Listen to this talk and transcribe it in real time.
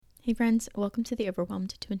Hey friends, welcome to the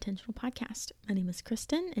Overwhelmed to Intentional podcast. My name is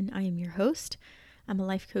Kristen and I am your host. I'm a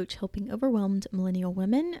life coach helping overwhelmed millennial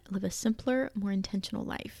women live a simpler, more intentional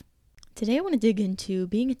life. Today I want to dig into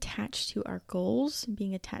being attached to our goals,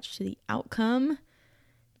 being attached to the outcome,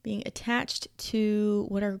 being attached to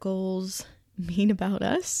what our goals mean about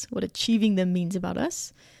us, what achieving them means about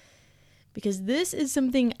us. Because this is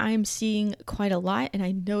something I'm seeing quite a lot, and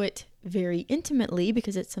I know it very intimately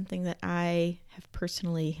because it's something that I have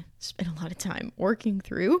personally spent a lot of time working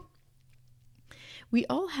through. We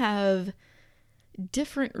all have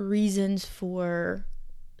different reasons for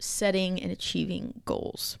setting and achieving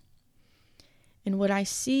goals. And what I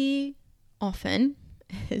see often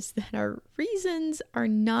is that our reasons are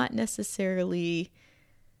not necessarily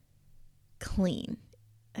clean.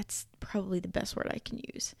 That's probably the best word I can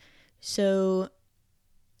use. So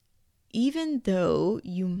even though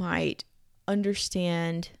you might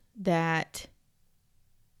understand that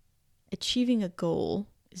achieving a goal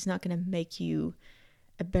is not going to make you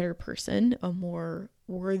a better person, a more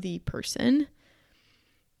worthy person,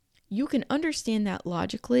 you can understand that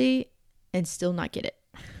logically and still not get it.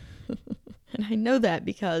 And I know that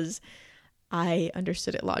because I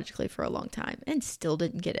understood it logically for a long time and still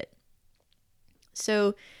didn't get it.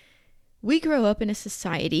 So we grow up in a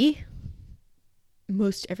society,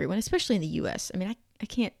 most everyone, especially in the US. I mean, I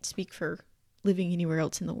can't speak for living anywhere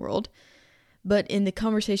else in the world, but in the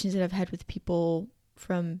conversations that I've had with people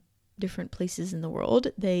from different places in the world,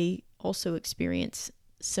 they also experience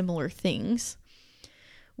similar things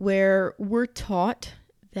where we're taught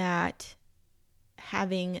that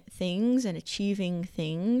having things and achieving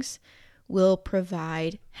things will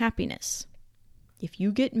provide happiness. If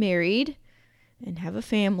you get married and have a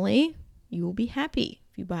family, you will be happy.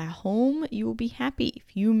 If you buy a home, you will be happy.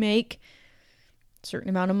 If you make a certain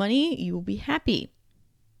amount of money, you will be happy.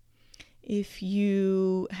 If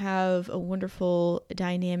you have a wonderful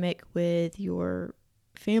dynamic with your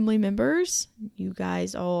family members, you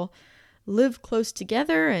guys all live close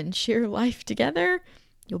together and share life together,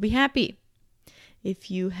 you'll be happy.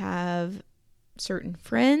 If you have certain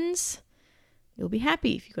friends, you'll be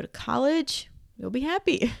happy. If you go to college, you'll be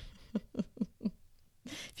happy.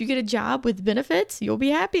 If you get a job with benefits, you'll be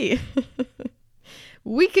happy.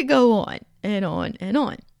 We could go on and on and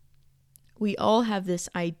on. We all have this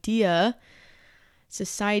idea.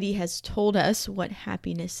 Society has told us what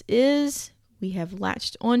happiness is. We have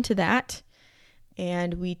latched onto that,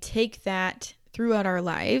 and we take that throughout our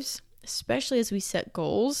lives, especially as we set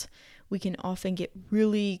goals. We can often get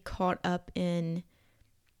really caught up in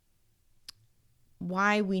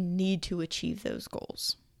why we need to achieve those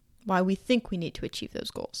goals, why we think we need to achieve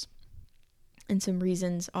those goals. And some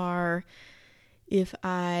reasons are, if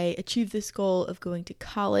I achieve this goal of going to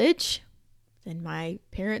college, then my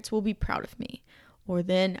parents will be proud of me, or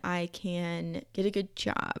then I can get a good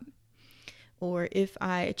job. Or if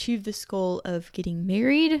I achieve this goal of getting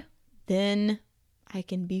married, then I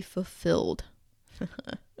can be fulfilled.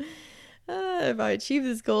 If I achieve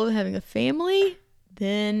this goal of having a family,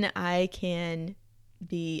 then I can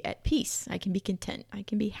be at peace. I can be content. I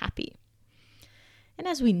can be happy. And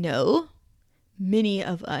as we know, many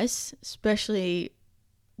of us, especially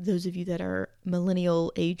those of you that are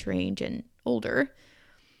millennial age range and older,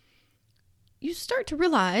 you start to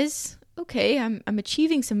realize, okay, I'm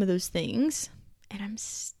achieving some of those things and I'm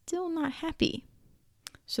still not happy.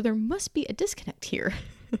 So there must be a disconnect here.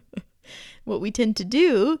 What we tend to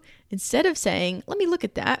do, instead of saying, let me look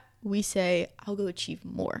at that, we say, I'll go achieve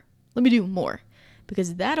more. Let me do more.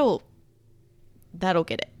 Because that'll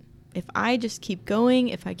get it. If I just keep going,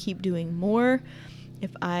 if I keep doing more,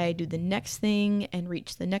 if I do the next thing and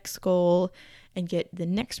reach the next goal and get the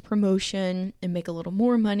next promotion and make a little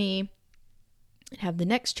more money and have the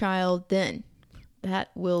next child, then that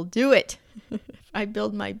will do it. If I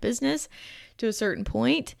build my business to a certain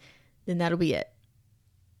point, then that'll be it.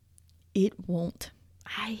 It won't.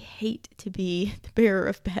 I hate to be the bearer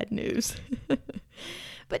of bad news.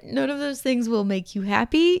 But none of those things will make you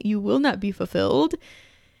happy. You will not be fulfilled.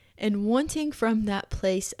 And wanting from that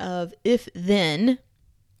place of if then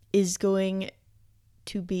is going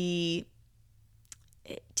to be,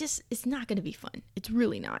 it's not going to be fun. It's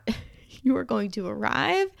really not. You are going to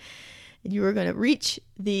arrive and you are going to reach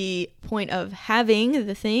the point of having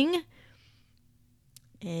the thing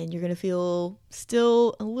and you're going to feel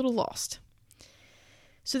still a little lost.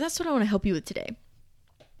 So that's what I want to help you with today.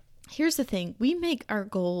 Here's the thing. We make our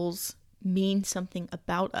goals mean something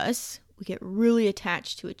about us. We get really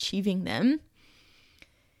attached to achieving them.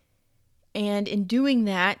 And in doing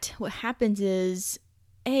that, what happens is,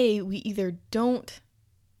 we either don't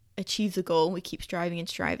achieve the goal, we keep striving and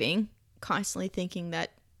striving, constantly thinking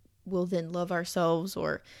that will then love ourselves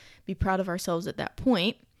or be proud of ourselves at that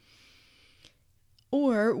point.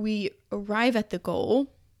 Or we arrive at the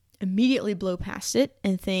goal, immediately blow past it,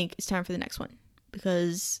 and think it's time for the next one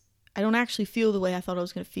because I don't actually feel the way I thought I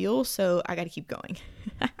was going to feel, so I got to keep going.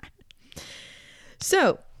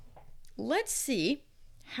 So let's see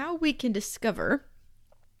how we can discover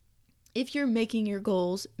if you're making your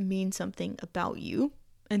goals mean something about you,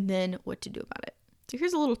 and then what to do about it. So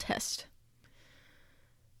here's a little test.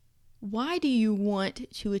 Why do you want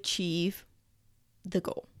to achieve the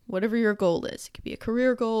goal? Whatever your goal is. It could be a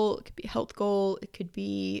career goal, it could be a health goal, it could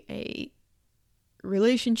be a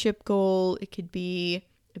relationship goal, it could be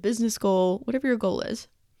a business goal, whatever your goal is.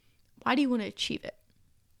 Why do you want to achieve it?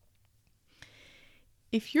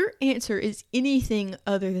 If your answer is anything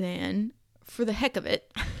other than for the heck of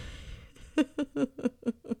it,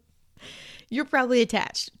 you're probably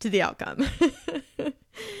attached to the outcome.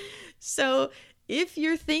 So if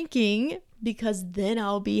you're thinking, because then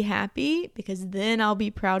I'll be happy, because then I'll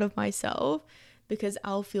be proud of myself, because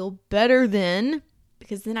I'll feel better then,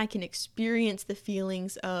 because then I can experience the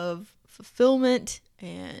feelings of fulfillment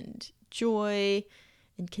and joy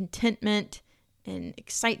and contentment and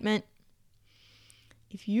excitement.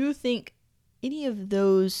 If you think any of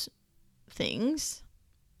those things,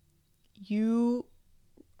 you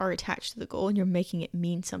are attached to the goal and you're making it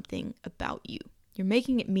mean something about you. You're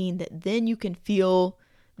making it mean that then you can feel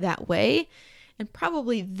that way, and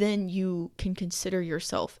probably then you can consider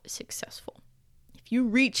yourself successful. If you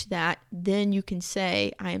reach that, then you can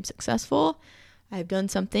say, I am successful, I've done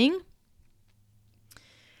something.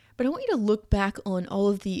 But I want you to look back on all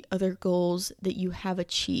of the other goals that you have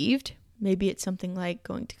achieved. Maybe it's something like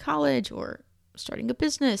going to college or starting a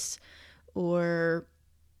business or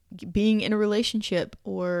being in a relationship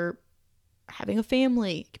or having a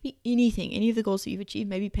family. It could be anything, any of the goals that you've achieved,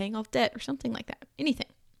 maybe paying off debt or something like that, anything.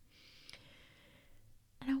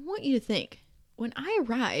 And I want you to think, when I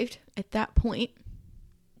arrived at that point,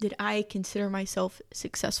 did I consider myself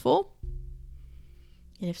successful?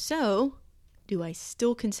 And if so, do I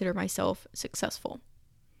still consider myself successful?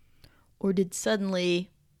 Or did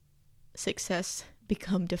suddenly success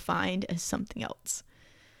become defined as something else?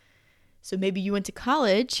 So maybe you went to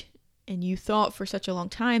college and you thought for such a long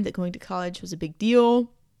time that going to college was a big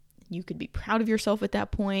deal. You could be proud of yourself at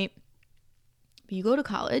that point. But you go to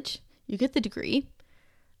college, you get the degree,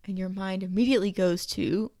 and your mind immediately goes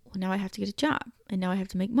to, well, now I have to get a job, and now I have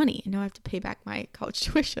to make money, and now I have to pay back my college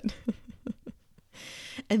tuition.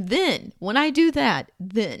 And then, when I do that,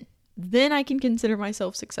 then I can consider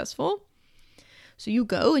myself successful. So you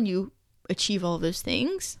go and you achieve all of those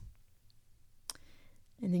things,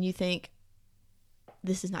 and then you think,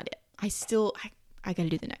 this is not it. I got to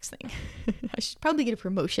do the next thing. I should probably get a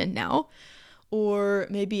promotion now. Or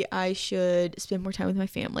maybe I should spend more time with my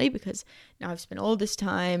family because now I've spent all this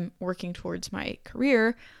time working towards my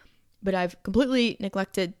career, but I've completely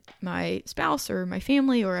neglected my spouse or my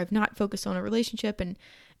family, or I've not focused on a relationship. And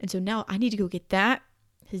so now I need to go get that,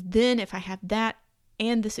 because then if I have that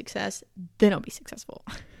and the success, then I'll be successful.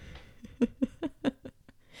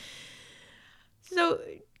 So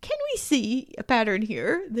can we see a pattern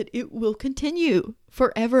here that it will continue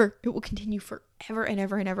forever? It will continue forever and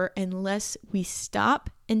ever and ever unless we stop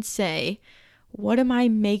and say, what am I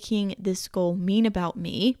making this goal mean about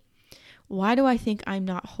me? Why do I think I'm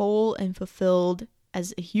not whole and fulfilled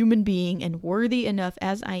as a human being and worthy enough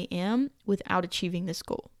as I am without achieving this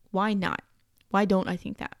goal? Why not? Why don't I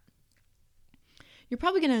think that? You're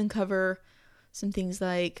probably going to uncover some things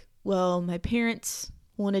like, well, my parents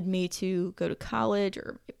wanted me to go to college,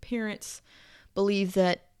 or my parents believe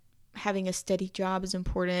that having a steady job is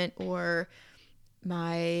important, or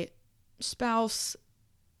my spouse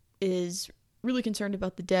is really concerned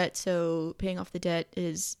about the debt, so paying off the debt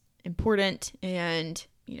is important, and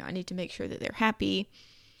I need to make sure that they're happy.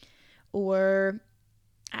 Or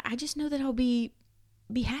I just know that I'll be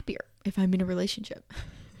happier if I'm in a relationship.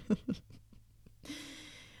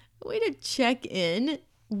 Way to check in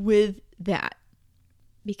with that.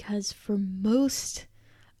 Because for most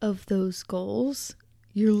of those goals,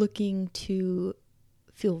 you're looking to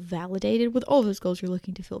feel validated. With all those goals, you're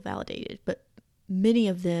looking to feel validated. But many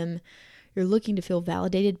of them, you're looking to feel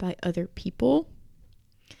validated by other people.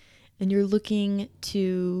 And you're looking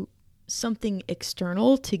to something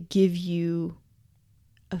external to give you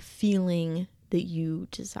a feeling that you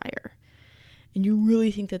desire. And you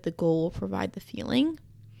really think that the goal will provide the feeling,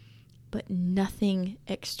 but nothing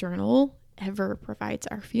external ever provides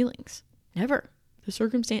our feelings. Never. The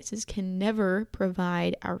circumstances can never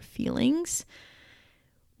provide our feelings.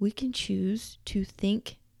 We can choose to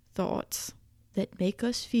think thoughts that make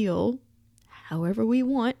us feel however we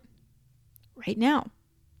want right now.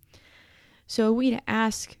 So we need to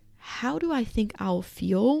ask, how do I think I'll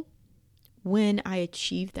feel when I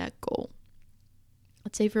achieve that goal?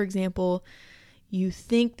 Let's say, for example, you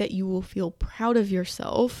think that you will feel proud of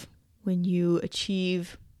yourself when you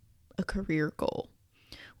achieve a career goal,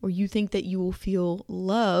 or you think that you will feel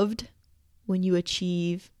loved when you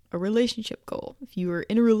achieve a relationship goal. If you are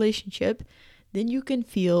in a relationship, then you can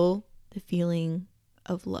feel the feeling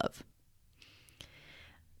of love.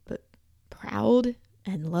 But proud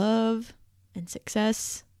and love and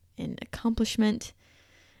success and accomplishment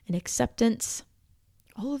and acceptance,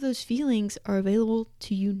 all of those feelings are available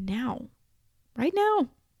to you now, right now,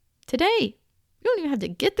 today. You don't even have to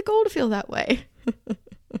get the goal to feel that way.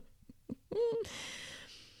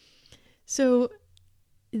 So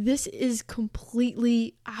this is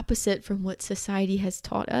completely opposite from what society has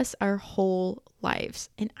taught us our whole lives.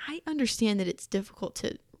 And I understand that it's difficult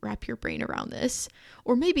to wrap your brain around this,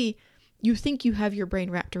 or maybe you think you have your brain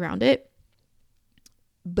wrapped around it,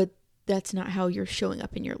 but that's not how you're showing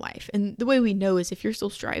up in your life. And the way we know is if you're still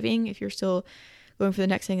striving, if you're still going for the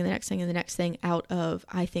next thing and the next thing and the next thing out of,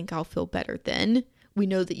 I think I'll feel better then, we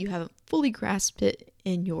know that you haven't fully grasped it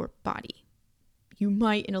in your body. You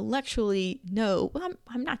might intellectually know, well,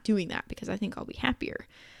 I'm not doing that because I think I'll be happier.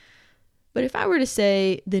 But if I were to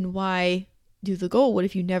say, then why do the goal? What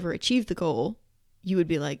if you never achieve the goal? You would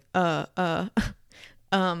be like, well.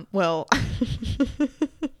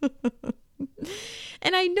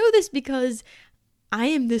 And I know this because I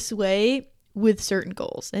am this way with certain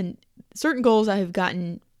goals. And certain goals I have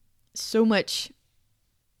gotten so much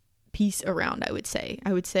peace around, I would say.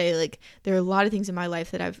 Like there are a lot of things in my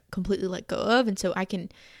life that I've completely let go of. And so I can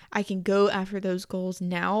go after those goals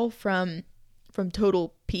now from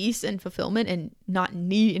total peace and fulfillment and not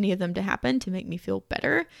need any of them to happen to make me feel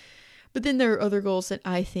better. But then there are other goals that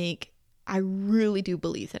I think I really do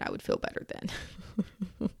believe that I would feel better then.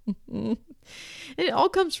 And it all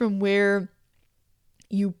comes from where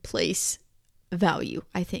you place value,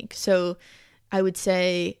 I think. So I would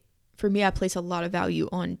say for me, I place a lot of value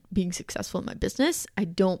on being successful in my business. I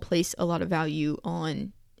don't place a lot of value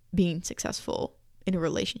on being successful in a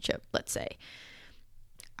relationship, let's say.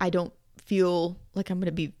 I don't feel like I'm going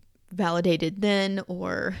to be validated then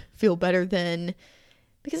or feel better then,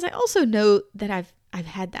 because I also know that I've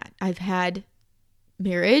had that. I've had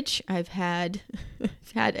marriage. I've had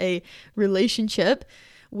a relationship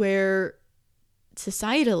where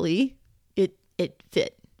societally it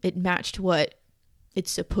fit. It matched what it's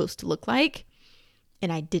supposed to look like,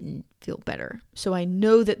 and I didn't feel better. So I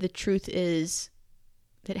know that the truth is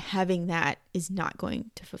that having that is not going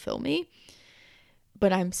to fulfill me.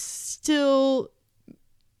 But I'm still,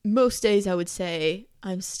 most days I would say,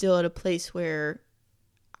 I'm still at a place where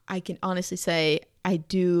I can honestly say I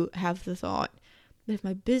do have the thought that if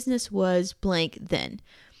my business was blank then.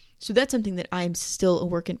 So that's something that I'm still a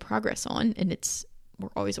work in progress on, and we're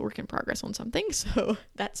always a work in progress on something. So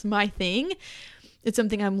that's my thing. It's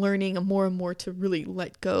something I'm learning more and more to really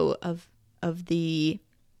let go of the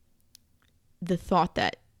thought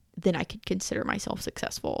that then I could consider myself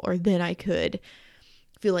successful, or then I could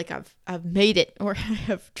feel like I've made it, or I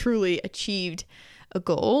have truly achieved a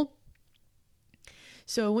goal.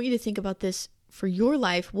 So I want you to think about this for your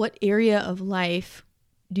life. What area of life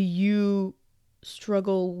do you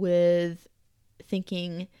struggle with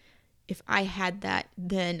thinking, if I had that,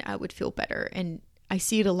 then I would feel better? And I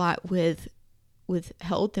see it a lot with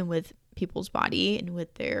health and with people's body and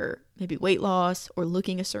with their maybe weight loss or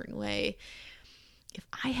looking a certain way. If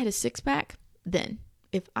I had a six-pack, then.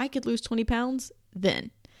 If I could lose 20 pounds,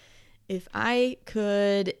 then. If I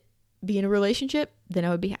could be in a relationship, then I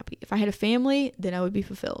would be happy. If I had a family, then I would be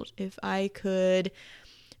fulfilled. If I could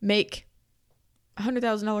make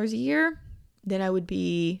 $100,000 a year, then I would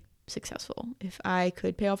be successful. If I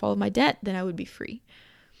could pay off all of my debt, then I would be free.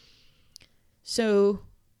 So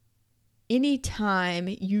anytime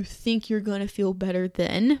you think you're going to feel better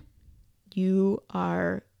then, you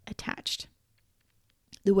are attached.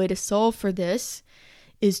 The way to solve for this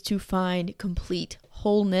is to find complete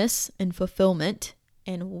wholeness and fulfillment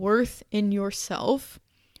and worth in yourself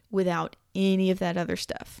without any of that other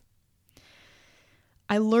stuff.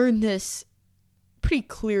 I learned this pretty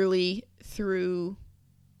clearly through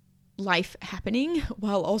life happening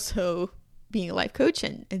while also being a life coach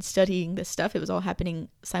and studying this stuff. It was all happening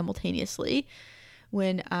simultaneously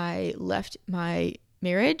when I left my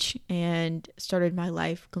marriage and started my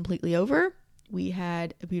life completely over. We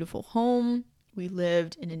had a beautiful home. We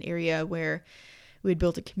lived in an area where we had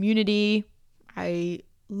built a community. I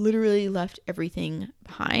literally left everything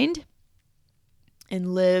behind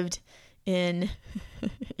and lived in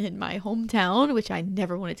in my hometown, which I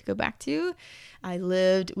never wanted to go back to. I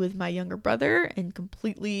lived with my younger brother and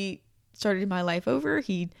completely started my life over.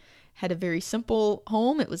 He had a very simple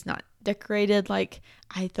home. It was not decorated like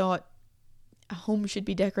I thought a home should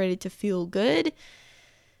be decorated to feel good.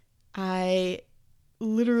 I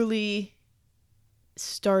literally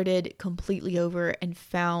started completely over and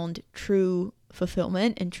found true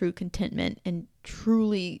fulfillment and true contentment and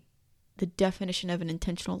truly the definition of an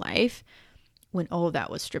intentional life when all of that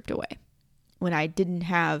was stripped away. When I didn't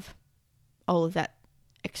have all of that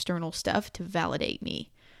external stuff to validate me.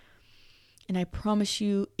 And I promise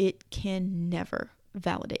you, it can never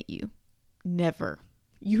validate you. Never.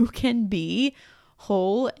 You can be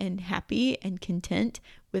whole and happy and content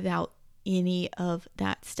without any of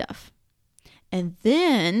that stuff. And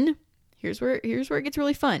then here's where it gets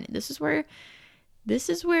really fun. This is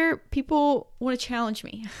where people want to challenge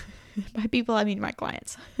me. By people, I mean my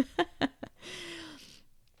clients.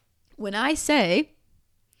 When I say,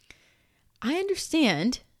 I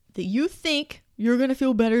understand that you think you're going to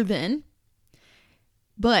feel better then,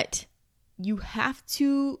 but you have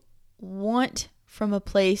to want from a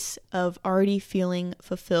place of already feeling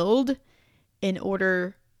fulfilled in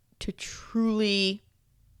order to truly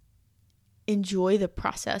enjoy the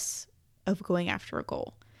process of going after a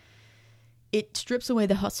goal. It strips away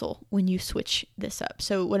the hustle when you switch this up.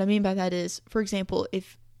 So what I mean by that is, for example,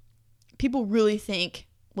 if people really think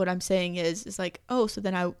what I'm saying is like, oh, so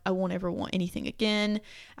then I won't ever want anything again.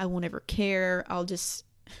 I won't ever care. I'll just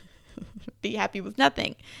be happy with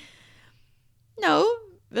nothing. No,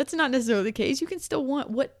 that's not necessarily the case. You can still want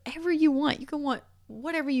whatever you want. You can want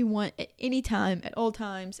whatever you want at any time, at all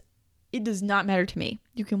times. It does not matter to me.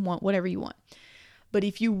 You can want whatever you want. But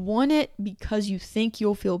if you want it because you think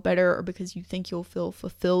you'll feel better or because you think you'll feel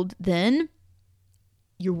fulfilled, then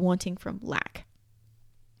you're wanting from lack.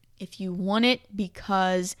 If you want it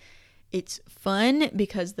because it's fun,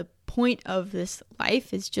 because the point of this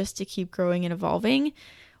life is just to keep growing and evolving,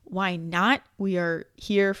 why not? We are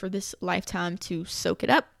here for this lifetime to soak it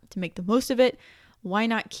up, to make the most of it. Why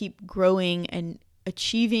not keep growing and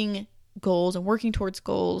achieving goals and working towards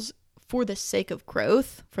goals for the sake of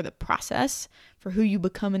growth, for the process, for who you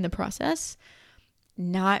become in the process,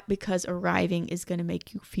 not because arriving is going to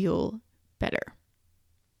make you feel better.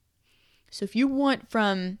 So if you want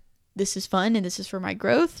from this is fun and this is for my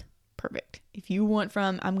growth, perfect. If you want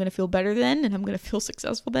from I'm going to feel better then and I'm going to feel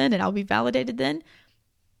successful then and I'll be validated then,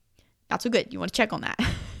 not so good. You want to check on that.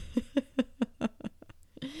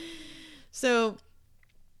 So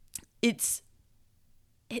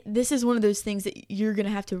this is one of those things that you're going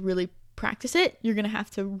to have to really practice it. You're going to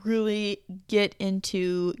have to really get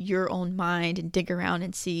into your own mind and dig around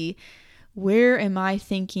and see, where am I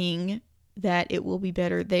thinking that it will be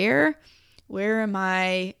better there? Where am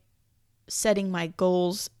I setting my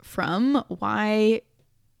goals from? Why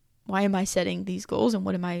am I setting these goals and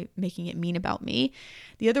what am I making it mean about me?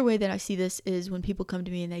 The other way that I see this is when people come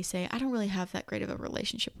to me and they say, I don't really have that great of a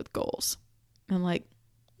relationship with goals. I'm like,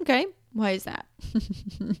 okay, why is that?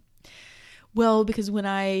 Well, because when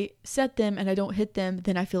I set them and I don't hit them,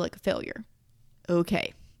 then I feel like a failure.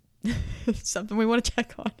 Okay. Something we want to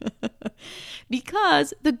check on.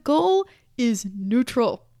 Because the goal is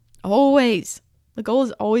neutral. Always. The goal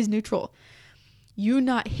is always neutral. You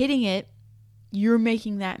not hitting it, you're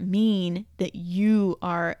making that mean that you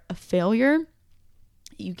are a failure.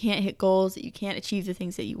 You can't hit goals, that you can't achieve the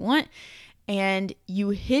things that you want. And you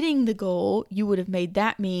hitting the goal, you would have made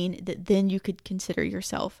that mean that then you could consider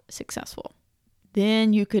yourself successful.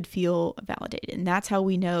 Then you could feel validated. And that's how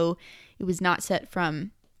we know it was not set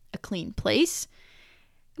from a clean place.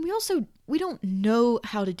 And we don't know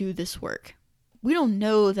how to do this work. We don't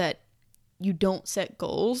know that you don't set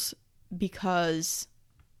goals because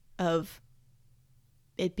of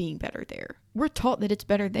it being better there. We're taught that it's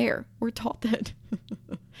better there. We're taught that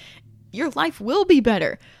your life will be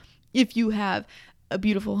better if you have a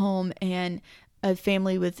beautiful home and a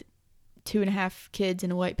family with 2.5 kids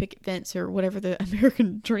and a white picket fence or whatever the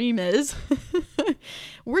American dream is.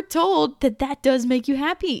 We're told that that does make you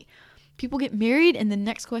happy. People get married and the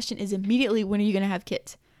next question is immediately, when are you going to have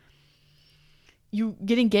kids? You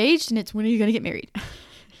get engaged and it's, when are you going to get married?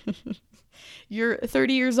 You're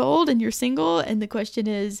 30 years old and you're single and the question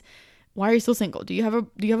is, why are you still single? Do you have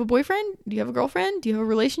a boyfriend? Do you have a girlfriend? Do you have a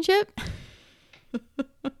relationship?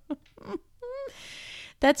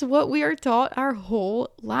 That's what we are taught our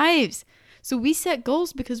whole lives. So we set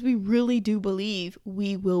goals because we really do believe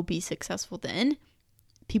we will be successful then.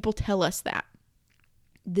 People tell us that.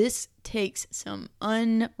 This takes some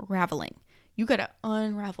unraveling. You got to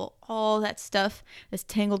unravel all that stuff that's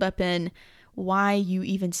tangled up in why you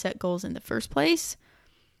even set goals in the first place.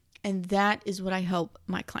 And that is what I help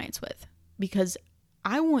my clients with, because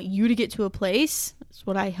I want you to get to a place. That's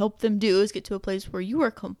what I help them do, is get to a place where you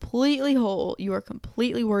are completely whole, you are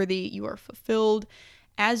completely worthy, you are fulfilled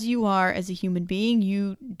as you are as a human being.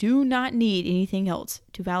 You do not need anything else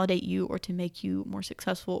to validate you or to make you more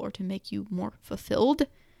successful or to make you more fulfilled.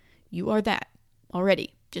 You are that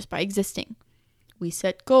already, just by existing. We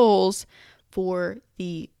set goals for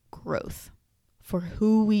the growth, for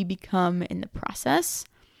who we become in the process,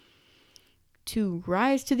 to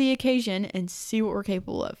rise to the occasion and see what we're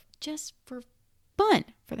capable of, just for fun,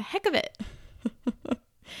 for the heck of it.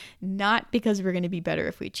 Not because we're going to be better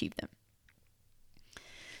if we achieve them.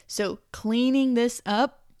 So cleaning this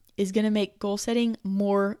up is going to make goal setting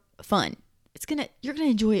more fun. You're going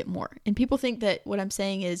to enjoy it more. And people think that what I'm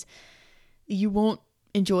saying is you won't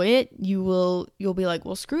enjoy it. You'll be like,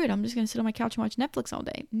 well, screw it. I'm just going to sit on my couch and watch Netflix all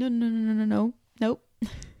day. No. Nope.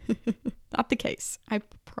 Not the case. I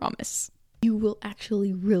promise. You will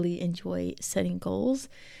actually really enjoy setting goals,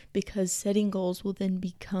 because setting goals will then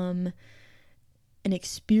become an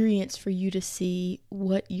experience for you to see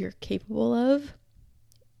what you're capable of,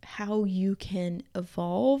 how you can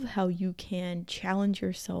evolve, how you can challenge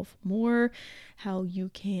yourself more, how you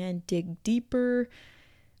can dig deeper,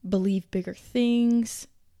 believe bigger things.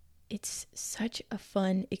 It's such a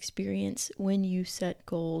fun experience when you set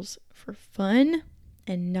goals for fun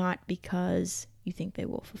and not because you think they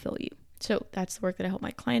will fulfill you. So that's the work that I help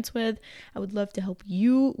my clients with. I would love to help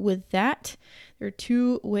you with that. There are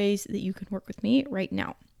 2 ways that you can work with me right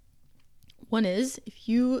now. One is if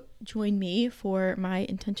you join me for my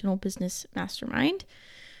Intentional Business Mastermind,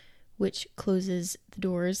 which closes the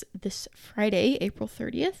doors this Friday, April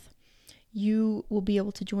 30th. You will be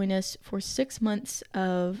able to join us for 6 months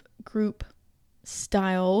of group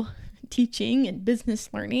style teaching and business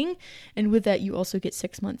learning. And with that, you also get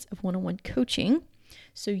 6 months of one-on-one coaching.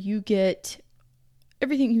 So you get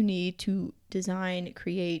everything you need to design,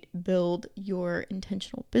 create, build your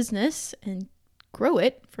intentional business and grow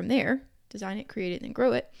it from there. Design it, create it, and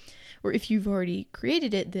grow it. Or if you've already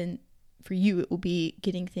created it, then for you, it will be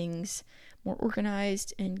getting things more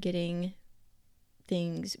organized and getting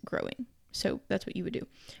things growing. So that's what you would do.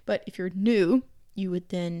 But if you're new, you would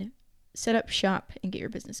then set up shop and get your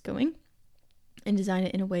business going and design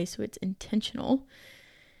it in a way so it's intentional.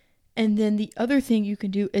 And then the other thing you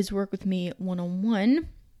can do is work with me one-on-one.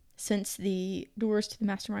 Since the doors to the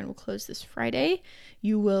mastermind will close this Friday,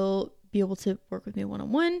 you will be able to work with me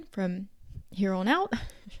one-on-one from here on out.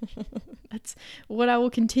 That's what I will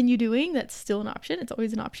continue doing. That's still an option. It's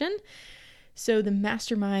always an option. So the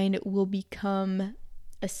mastermind will become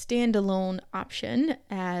a standalone option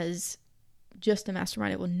as just a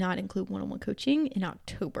mastermind. It will not include one-on-one coaching in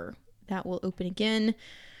October. That will open again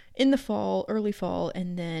in the fall, early fall,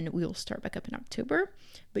 and then we will start back up in October.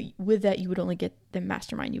 But with that, you would only get the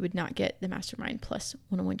mastermind. You would not get the mastermind plus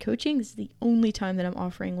one-on-one coaching. This is the only time that I'm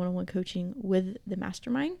offering one-on-one coaching with the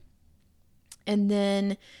mastermind. And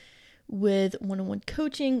then with one-on-one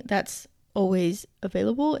coaching, that's always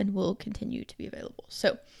available and will continue to be available.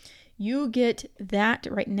 So you get that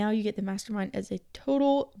right now. You get the mastermind as a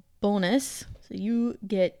total bonus. So you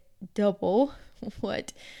get double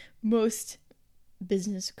what most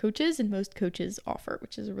business coaches and most coaches offer,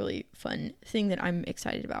 which is a really fun thing that I'm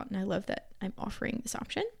excited about. And I love that I'm offering this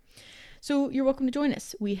option. So you're welcome to join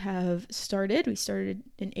us. We started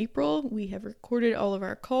in April. We have recorded all of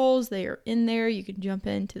our calls. They are in there. You can jump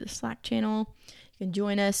into the Slack channel. You can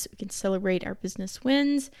join us. We can celebrate our business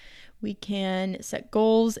wins. We can set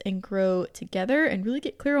goals and grow together and really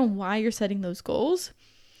get clear on why you're setting those goals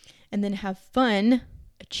and then have fun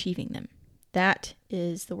achieving them. That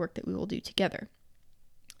is the work that we will do together.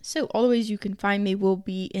 So all the ways you can find me will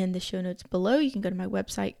be in the show notes below. You can go to my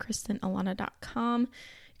website, KristenAlana.com. You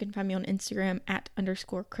can find me on Instagram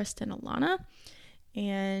 @_KristenAlana.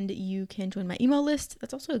 And you can join my email list.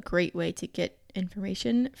 That's also a great way to get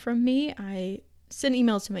information from me. I send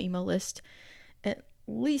emails to my email list at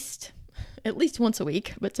least once a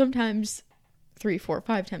week, but sometimes 3, 4,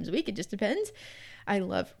 5 times a week. It just depends. I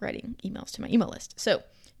love writing emails to my email list. So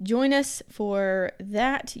join us for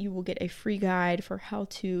that. You will get a free guide for how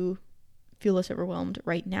to feel less overwhelmed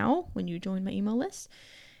right now when you join my email list.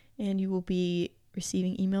 And you will be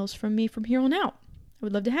receiving emails from me from here on out. I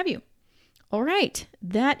would love to have you. All right,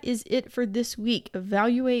 that is it for this week.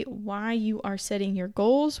 Evaluate why you are setting your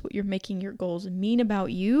goals, what you're making your goals mean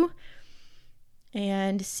about you,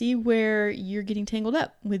 and see where you're getting tangled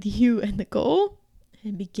up with you and the goal,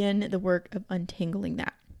 and begin the work of untangling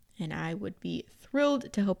that. And I would be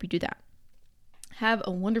thrilled to help you do that. Have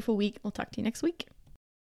a wonderful week. I'll talk to you next week.